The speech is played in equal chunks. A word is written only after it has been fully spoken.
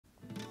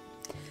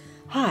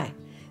Hi,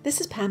 this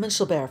is Pam and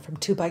Gilbert from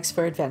Two Bikes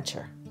for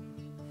Adventure.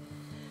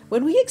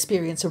 When we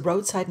experience a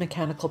roadside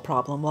mechanical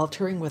problem while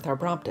touring with our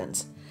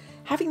Bromptons,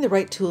 having the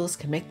right tools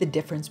can make the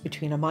difference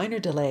between a minor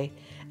delay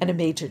and a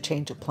major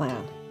change of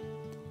plan.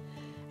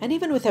 And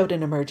even without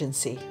an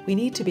emergency, we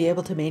need to be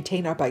able to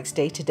maintain our bikes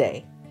day to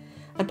day,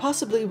 and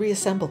possibly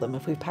reassemble them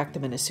if we've packed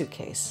them in a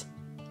suitcase.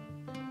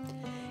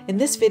 In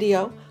this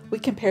video, we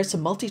compare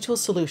some multi-tool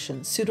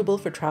solutions suitable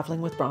for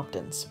traveling with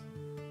Bromptons.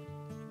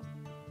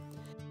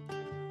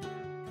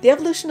 The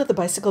evolution of the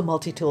bicycle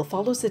multi-tool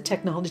follows the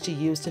technology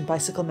used in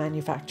bicycle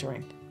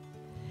manufacturing.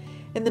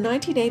 In the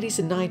 1980s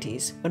and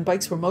 90s, when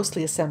bikes were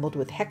mostly assembled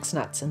with hex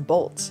nuts and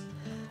bolts,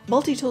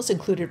 multi-tools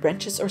included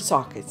wrenches or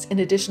sockets in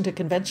addition to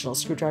conventional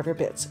screwdriver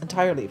bits and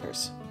tire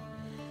levers.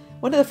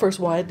 One of the first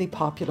widely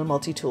popular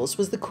multi-tools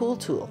was the Cool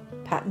Tool,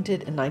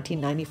 patented in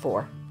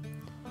 1994.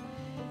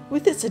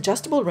 With its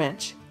adjustable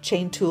wrench,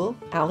 chain tool,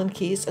 Allen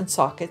keys, and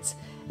sockets,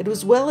 it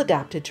was well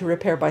adapted to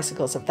repair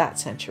bicycles of that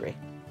century.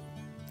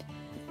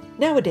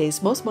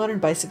 Nowadays, most modern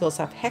bicycles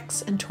have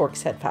hex and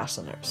Torx head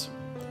fasteners.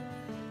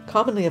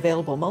 Commonly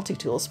available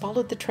multi-tools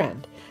followed the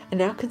trend and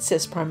now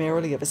consist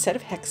primarily of a set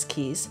of hex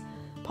keys,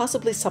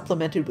 possibly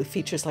supplemented with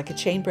features like a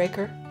chain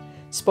breaker,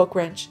 spoke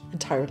wrench,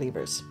 and tire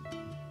levers.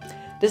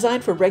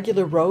 Designed for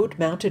regular road,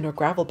 mountain, or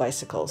gravel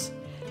bicycles,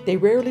 they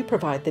rarely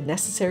provide the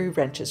necessary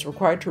wrenches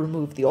required to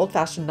remove the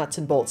old-fashioned nuts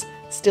and bolts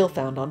still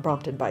found on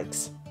Brompton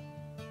bikes.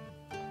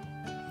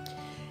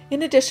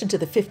 In addition to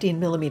the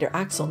 15mm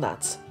axle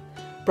nuts,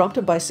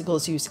 Brompton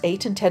bicycles use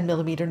 8 and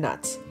 10mm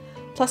nuts,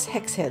 plus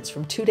hex heads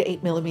from 2 to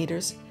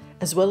 8mm,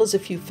 as well as a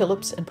few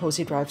Phillips and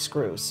Posey drive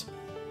screws.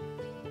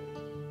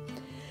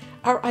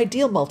 Our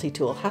ideal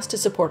multi-tool has to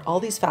support all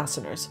these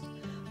fasteners,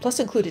 plus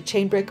include a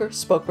chain breaker,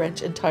 spoke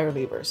wrench, and tire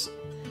levers,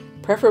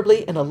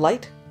 preferably in a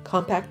light,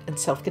 compact, and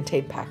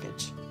self-contained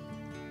package.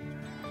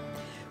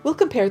 We'll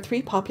compare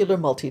 3 popular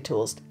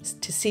multi-tools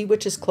to see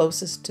which is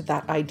closest to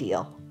that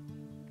ideal.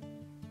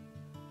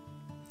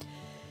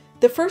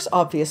 The first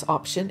obvious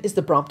option is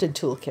the Brompton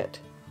Toolkit.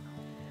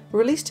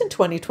 Released in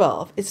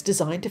 2012, it's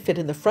designed to fit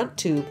in the front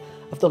tube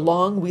of the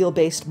long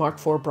wheelbase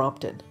Mark IV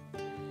Brompton.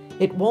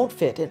 It won't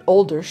fit in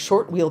older,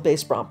 short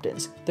wheelbase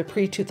Bromptons, the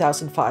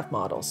pre-2005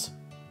 models.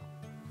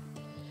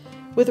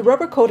 With a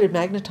rubber-coated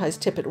magnetized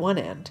tip at one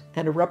end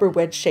and a rubber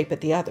wedge shape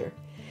at the other,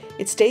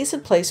 it stays in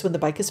place when the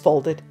bike is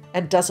folded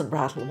and doesn't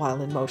rattle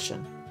while in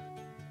motion.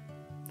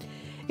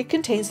 It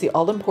contains the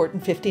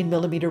all-important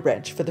 15mm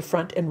wrench for the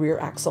front and rear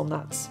axle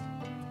nuts.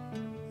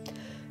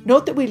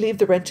 Note that we leave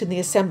the wrench in the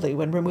assembly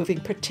when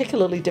removing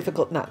particularly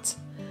difficult nuts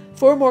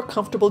for a more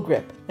comfortable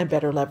grip and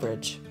better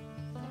leverage.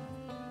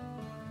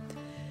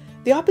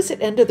 The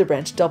opposite end of the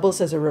wrench doubles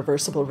as a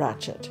reversible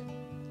ratchet.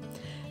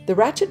 The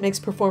ratchet makes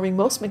performing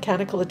most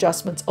mechanical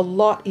adjustments a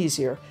lot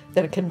easier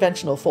than a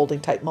conventional folding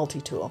type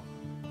multi-tool.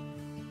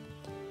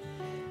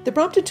 The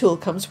Brompton tool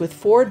comes with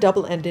 4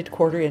 double-ended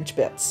 1/4-inch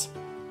bits,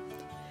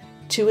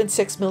 2 and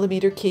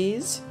 6mm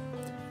keys,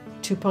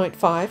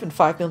 2.5 and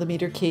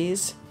 5mm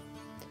keys,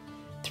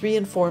 3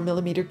 and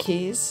 4mm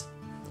keys,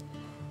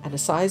 and a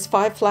size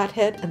 5 flat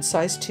head and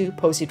size 2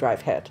 Posey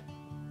drive head.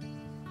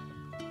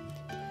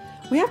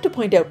 We have to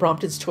point out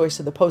Brompton's choice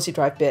of the Posey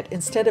drive bit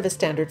instead of a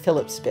standard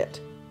Phillips bit.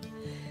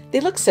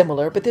 They look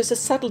similar, but there's a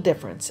subtle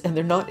difference and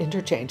they're not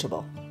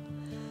interchangeable.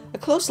 A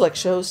close look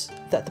shows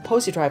that the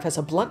Posey drive has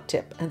a blunt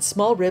tip and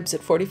small ribs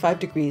at 45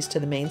 degrees to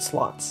the main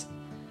slots.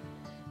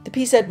 The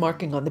PZ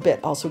marking on the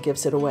bit also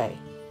gives it away.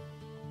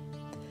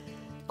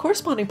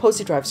 Corresponding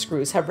Posey drive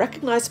screws have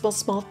recognizable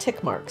small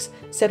tick marks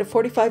set at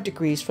 45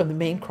 degrees from the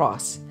main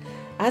cross,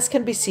 as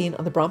can be seen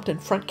on the Brompton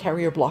front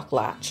carrier block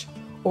latch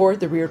or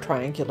the rear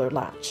triangular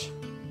latch.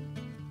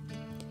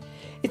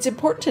 It's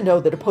important to know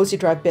that a Posey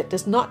drive bit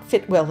does not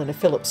fit well in a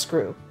Phillips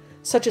screw,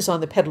 such as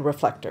on the pedal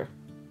reflector.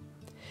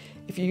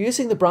 If you're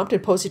using the Brompton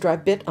Posey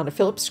drive bit on a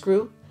Phillips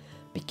screw,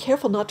 be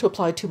careful not to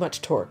apply too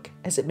much torque,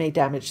 as it may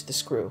damage the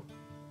screw.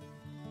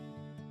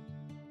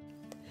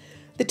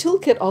 The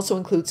toolkit also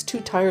includes 2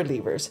 tire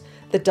levers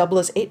that double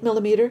as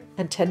 8mm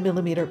and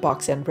 10mm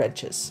box end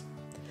wrenches.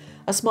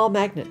 A small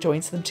magnet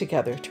joins them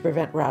together to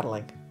prevent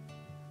rattling.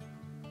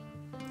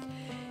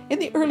 In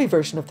the early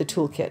version of the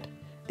toolkit,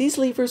 these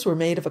levers were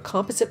made of a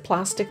composite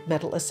plastic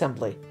metal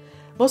assembly,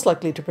 most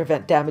likely to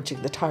prevent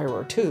damaging the tire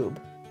or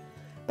tube.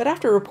 But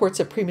after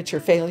reports of premature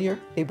failure,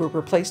 they were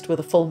replaced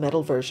with a full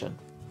metal version.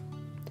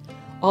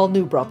 All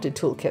new Brompton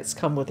toolkits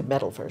come with a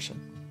metal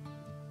version.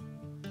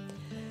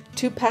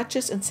 2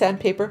 patches and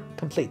sandpaper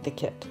complete the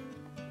kit.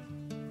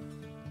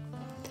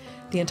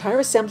 The entire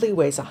assembly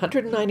weighs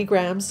 190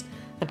 grams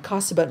and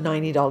costs about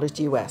 $90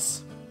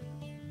 US.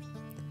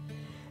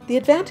 The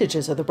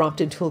advantages of the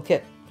Brompton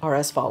toolkit are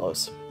as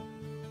follows.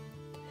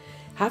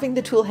 Having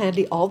the tool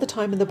handy all the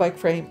time in the bike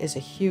frame is a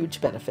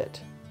huge benefit.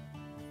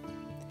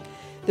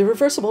 The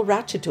reversible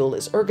ratchet tool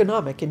is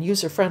ergonomic and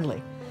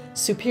user-friendly,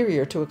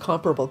 superior to a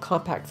comparable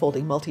compact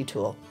folding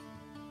multi-tool.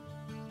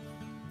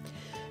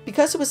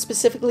 Because it was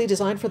specifically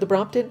designed for the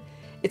Brompton,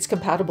 it's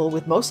compatible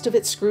with most of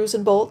its screws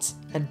and bolts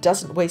and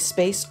doesn't waste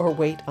space or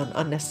weight on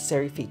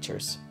unnecessary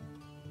features.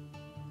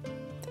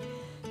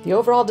 The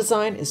overall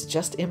design is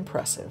just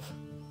impressive.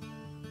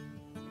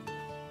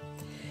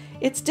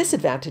 Its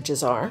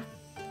disadvantages are: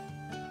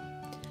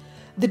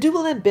 the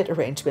dual end bit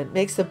arrangement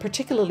makes them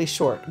particularly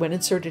short when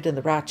inserted in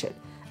the ratchet,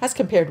 as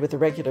compared with a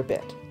regular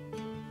bit.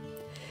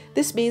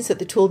 This means that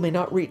the tool may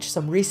not reach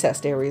some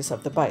recessed areas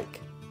of the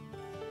bike.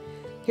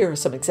 Here are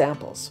some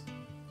examples.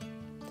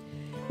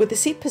 With the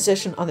seat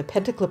position on the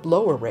pentaclip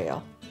lower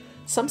rail,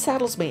 some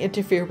saddles may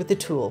interfere with the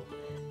tool,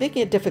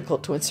 making it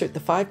difficult to insert the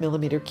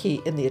 5mm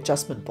key in the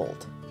adjustment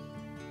bolt.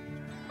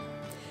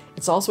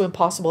 It's also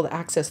impossible to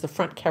access the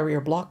front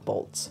carrier block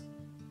bolts.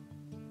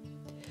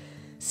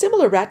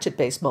 Similar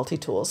ratchet-based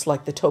multi-tools,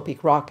 like the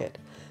Topeak Rocket,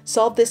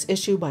 solve this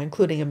issue by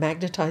including a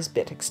magnetized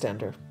bit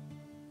extender.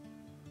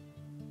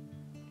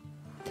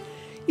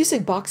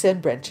 Using box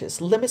end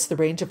wrenches limits the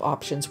range of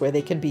options where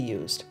they can be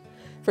used.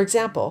 For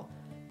example,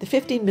 the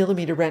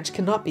 15mm wrench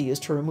cannot be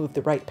used to remove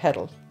the right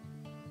pedal.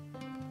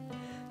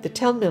 The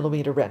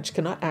 10mm wrench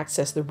cannot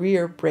access the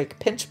rear brake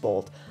pinch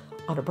bolt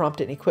on a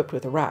Brompton equipped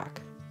with a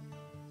rack.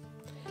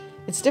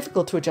 It's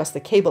difficult to adjust the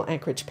cable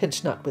anchorage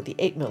pinch nut with the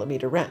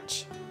 8mm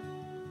wrench.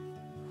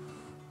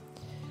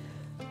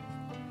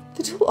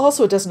 The tool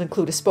also doesn't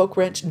include a spoke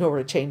wrench nor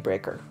a chain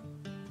breaker.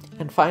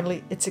 And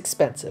finally, it's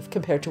expensive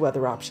compared to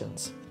other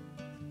options.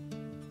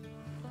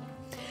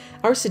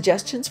 Our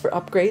suggestions for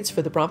upgrades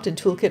for the Brompton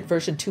Toolkit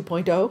version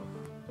 2.0?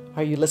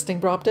 Are you listening,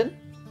 Brompton?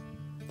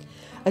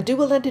 A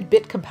dual-ended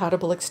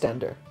bit-compatible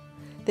extender.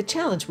 The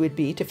challenge would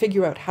be to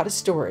figure out how to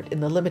store it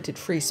in the limited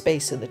free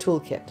space in the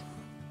toolkit.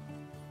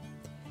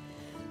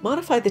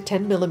 Modify the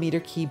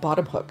 10mm key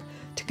bottom hook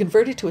to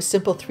convert it to a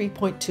simple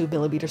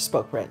 3.2mm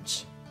spoke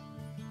wrench.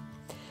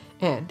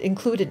 And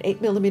include an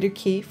 8mm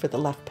key for the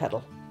left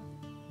pedal.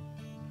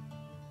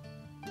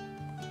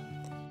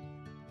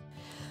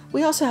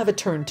 We also have a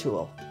Tern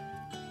tool.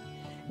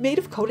 Made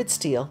of coated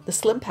steel, the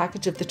slim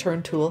package of the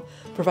Tern tool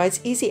provides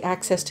easy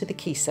access to the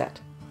key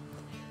set.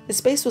 The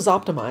space was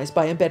optimized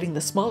by embedding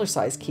the smaller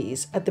size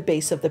keys at the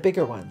base of the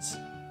bigger ones.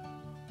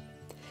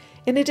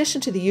 In addition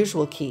to the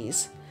usual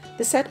keys,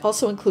 the set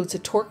also includes a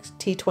Torx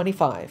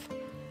T25,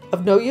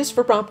 of no use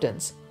for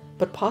Bromptons,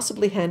 but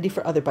possibly handy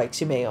for other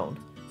bikes you may own,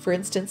 for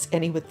instance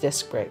any with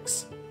disc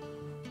brakes.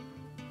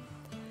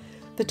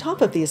 The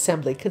top of the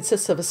assembly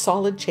consists of a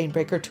solid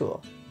chainbreaker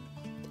tool.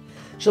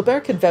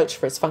 Gilbert can vouch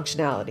for its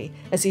functionality,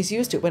 as he's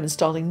used it when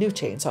installing new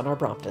chains on our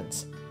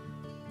Bromptons.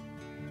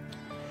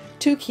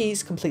 2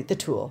 keys complete the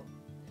tool.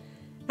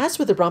 As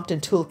with the Brompton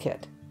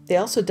Toolkit, they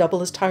also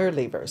double as tire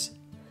levers,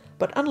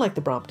 but unlike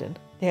the Brompton,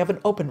 they have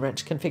an open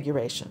wrench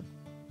configuration.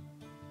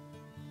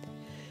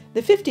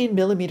 The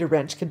 15mm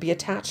wrench can be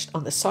attached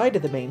on the side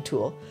of the main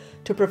tool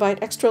to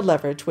provide extra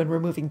leverage when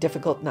removing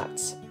difficult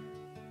nuts.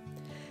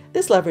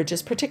 This leverage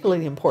is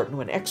particularly important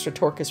when extra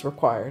torque is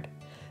required,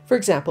 for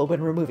example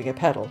when removing a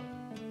pedal.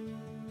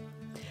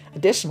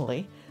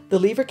 Additionally, the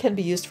lever can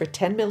be used for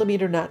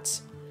 10mm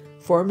nuts,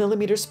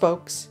 4mm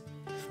spokes,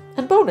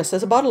 and bonus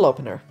as a bottle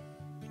opener.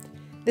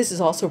 This is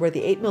also where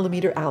the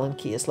 8mm Allen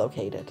key is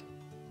located.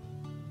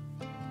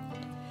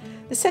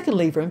 The second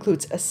lever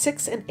includes a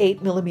 6 and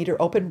 8mm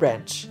open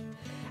wrench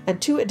and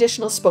 2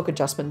 additional spoke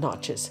adjustment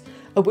notches,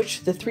 of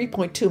which the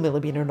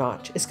 3.2mm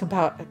notch is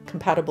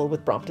compatible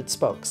with Brompton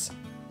spokes.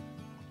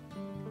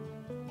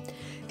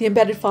 The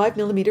embedded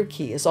 5mm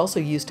key is also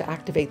used to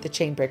activate the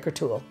chainbreaker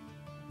tool.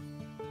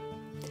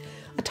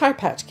 A tire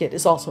patch kit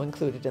is also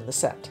included in the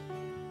set.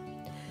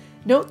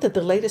 Note that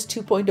the latest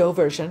 2.0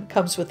 version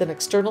comes with an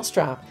external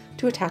strap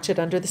to attach it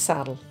under the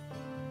saddle.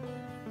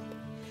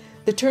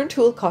 The Tern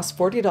tool costs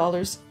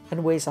 $40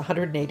 and weighs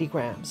 180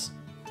 grams.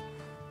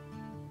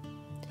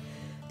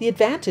 The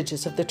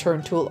advantages of the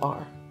Tern tool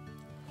are: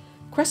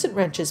 crescent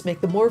wrenches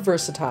make them more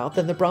versatile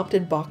than the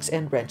Brompton box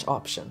end wrench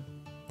option.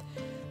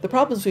 The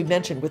problems we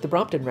mentioned with the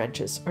Brompton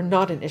wrenches are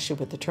not an issue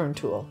with the Tern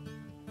tool.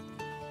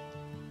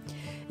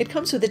 It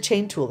comes with a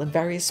chain tool and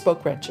various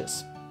spoke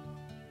wrenches.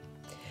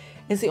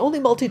 It's the only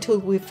multi-tool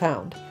we've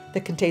found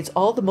that contains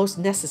all the most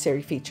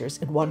necessary features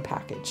in one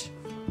package.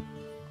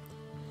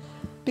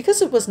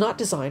 Because it was not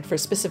designed for a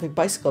specific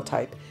bicycle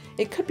type,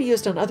 it could be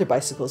used on other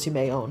bicycles you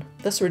may own,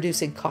 thus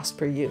reducing cost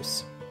per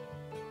use.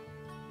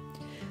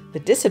 The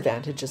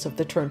disadvantages of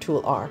the Tern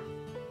tool are: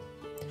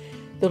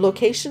 the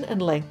location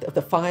and length of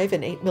the 5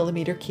 and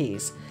 8mm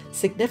keys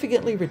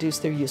significantly reduce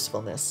their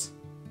usefulness.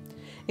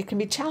 It can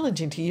be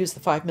challenging to use the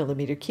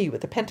 5mm key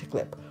with a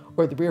pentaclip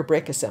or the rear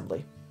brake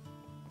assembly.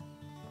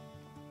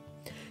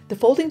 The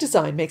folding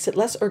design makes it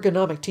less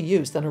ergonomic to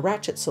use than a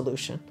ratchet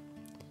solution.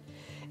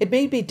 It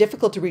may be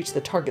difficult to reach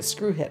the target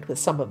screw head with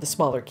some of the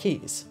smaller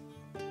keys.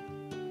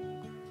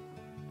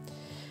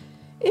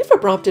 If a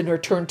Brompton or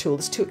Tern tool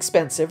is too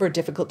expensive or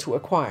difficult to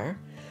acquire,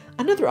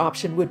 another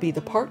option would be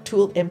the Park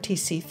Tool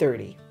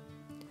MTC30.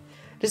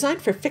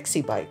 Designed for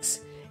fixie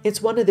bikes,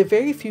 it's one of the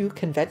very few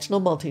conventional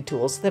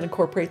multi-tools that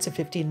incorporates a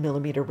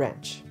 15mm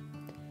wrench.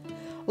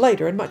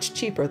 Lighter and much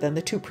cheaper than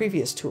the 2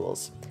 previous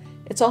tools,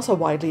 it's also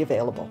widely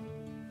available.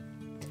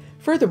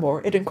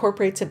 Furthermore, it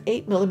incorporates an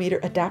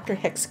 8mm adapter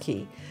hex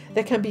key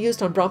that can be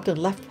used on Brompton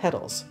left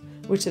pedals,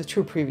 which the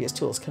 2 previous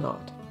tools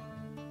cannot.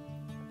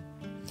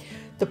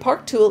 The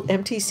Park Tool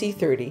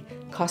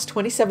MTC30 costs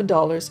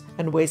 $27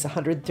 and weighs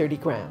 130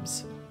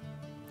 grams.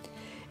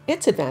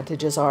 Its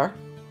advantages are: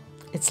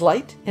 it's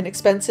light,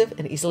 inexpensive,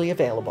 and easily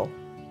available.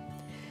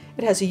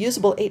 It has a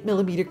usable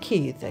 8mm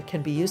key that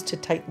can be used to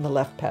tighten the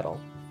left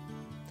pedal.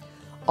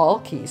 All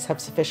keys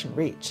have sufficient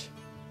reach.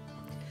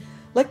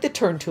 Like the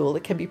Tern Tool,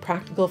 it can be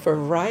practical for a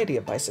variety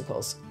of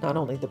bicycles, not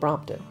only the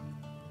Brompton.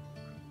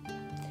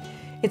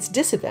 Its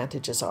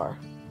disadvantages are: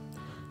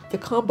 the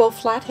combo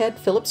flathead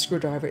Phillips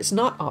screwdriver is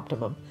not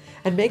optimum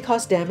and may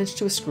cause damage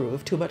to a screw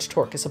if too much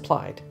torque is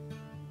applied.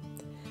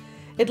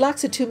 It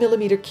lacks a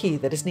 2mm key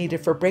that is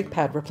needed for brake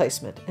pad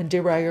replacement and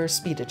derailleur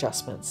speed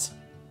adjustments.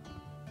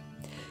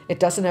 It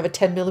doesn't have a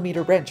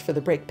 10mm wrench for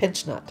the brake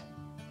pinch nut.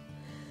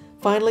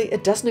 Finally,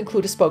 it doesn't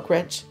include a spoke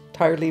wrench,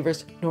 tire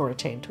levers, nor a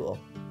chain tool.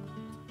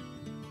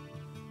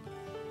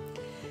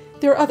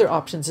 There are other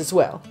options as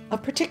well,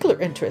 of particular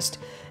interest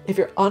if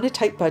you're on a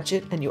tight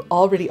budget and you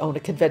already own a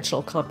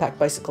conventional compact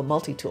bicycle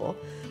multi-tool,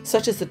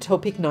 such as the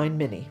Topeak 9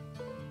 Mini.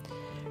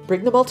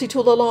 Bring the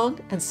multi-tool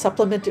along and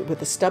supplement it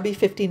with a stubby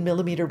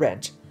 15mm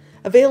wrench,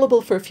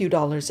 available for a few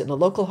dollars in a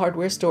local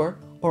hardware store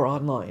or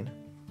online.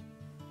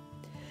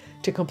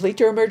 To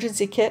complete your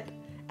emergency kit,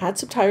 add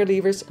some tire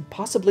levers and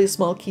possibly a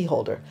small key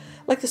holder,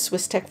 like the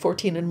SwissTech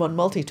 14-in-1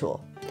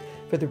 multi-tool,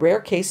 for the rare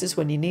cases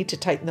when you need to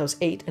tighten those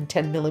 8 and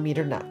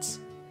 10mm nuts.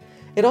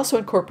 It also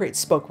incorporates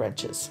spoke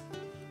wrenches.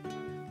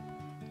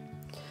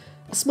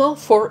 A small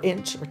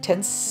 4-inch or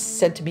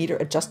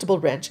 10cm adjustable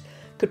wrench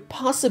could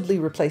possibly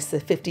replace the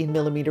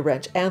 15mm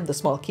wrench and the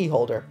small key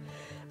holder,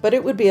 but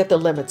it would be at the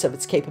limits of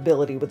its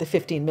capability with the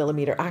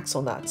 15mm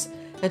axle nuts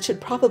and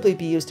should probably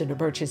be used in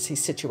emergency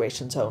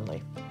situations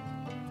only.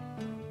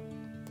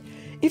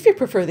 If you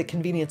prefer the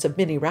convenience of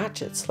mini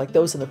ratchets like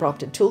those in the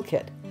Brompton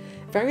Toolkit,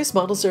 various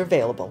models are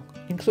available,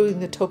 including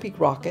the Topeak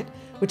Rocket,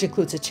 which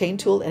includes a chain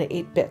tool and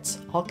 8 bits,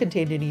 all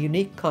contained in a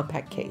unique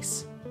compact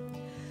case.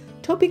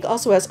 Topeak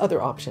also has other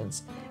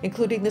options,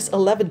 including this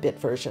 11-bit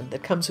version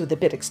that comes with a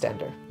bit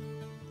extender.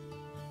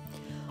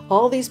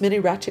 All these mini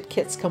ratchet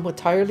kits come with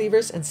tire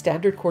levers and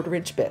standard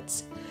 1/4-inch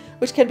bits,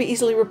 which can be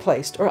easily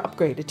replaced or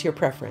upgraded to your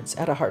preference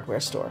at a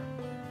hardware store.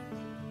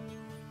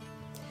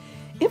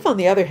 If, on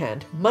the other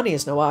hand, money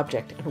is no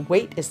object and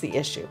weight is the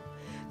issue,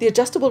 the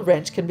adjustable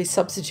wrench can be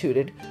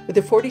substituted with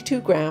a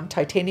 42-gram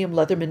titanium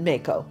Leatherman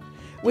Mako,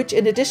 which,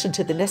 in addition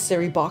to the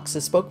necessary box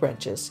of spoke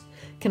wrenches,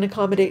 can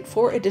accommodate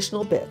 4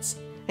 additional bits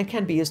and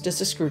can be used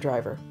as a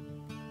screwdriver.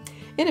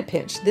 In a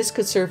pinch, this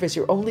could serve as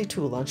your only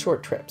tool on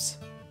short trips.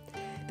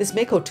 This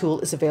Mako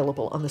tool is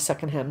available on the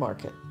second-hand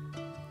market.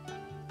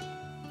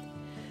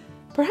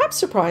 Perhaps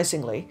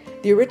surprisingly,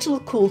 the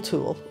original Cool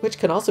tool, which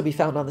can also be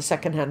found on the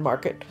second-hand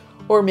market,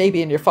 or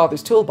maybe in your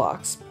father's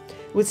toolbox,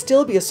 would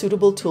still be a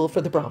suitable tool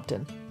for the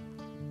Brompton.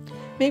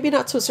 Maybe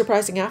not so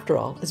surprising after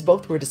all, as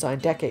both were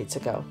designed decades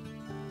ago.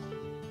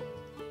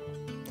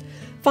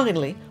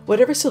 Finally,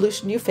 whatever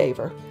solution you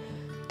favor,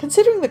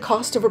 considering the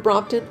cost of a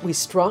Brompton, we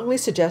strongly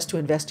suggest to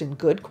invest in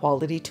good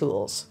quality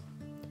tools.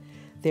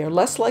 They are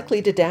less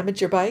likely to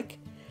damage your bike,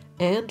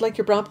 and like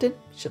your Brompton,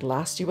 should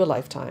last you a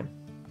lifetime.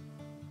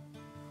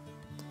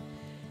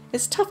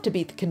 It's tough to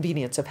beat the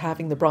convenience of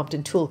having the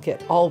Brompton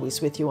Toolkit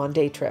always with you on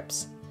day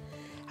trips.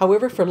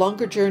 However, for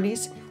longer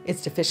journeys,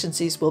 its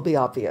deficiencies will be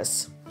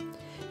obvious.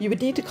 You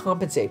would need to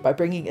compensate by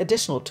bringing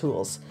additional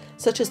tools,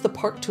 such as the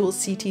Park Tool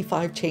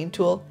CT5 chain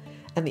tool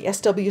and the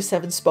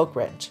SW7 spoke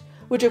wrench,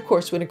 which of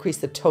course would increase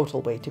the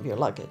total weight of your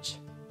luggage.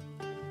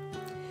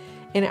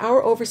 In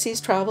our overseas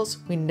travels,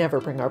 we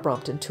never bring our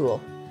Brompton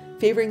tool,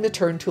 favoring the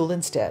Tern Tool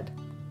instead.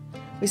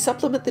 We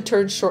supplement the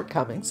Tern's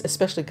shortcomings,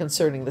 especially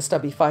concerning the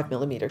stubby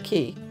 5mm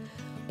key,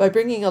 by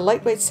bringing a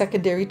lightweight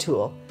secondary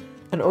tool,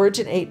 an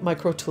Origin 8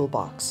 micro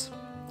toolbox.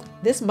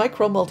 This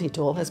micro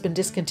multi-tool has been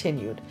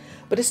discontinued,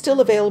 but is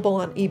still available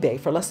on eBay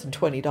for less than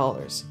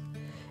 $20.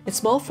 Its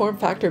small form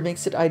factor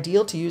makes it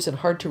ideal to use in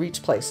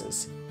hard-to-reach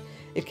places.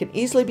 It can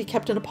easily be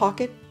kept in a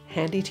pocket,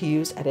 handy to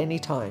use at any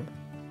time.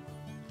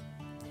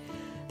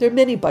 There are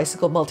many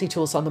bicycle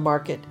multi-tools on the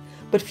market,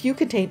 but few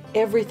contain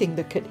everything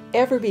that could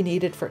ever be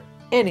needed for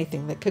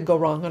anything that could go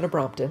wrong on a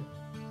Brompton.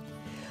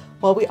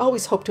 While we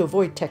always hope to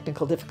avoid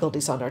technical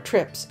difficulties on our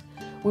trips,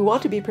 we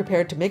want to be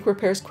prepared to make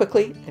repairs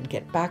quickly and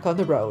get back on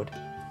the road.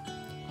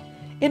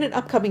 In an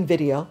upcoming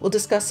video, we'll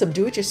discuss some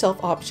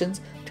do-it-yourself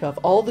options to have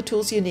all the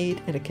tools you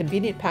need in a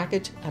convenient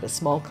package at a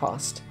small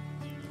cost.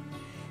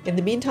 In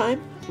the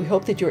meantime, we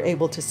hope that you're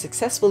able to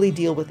successfully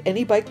deal with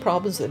any bike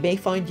problems that may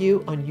find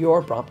you on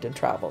your Brompton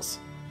travels.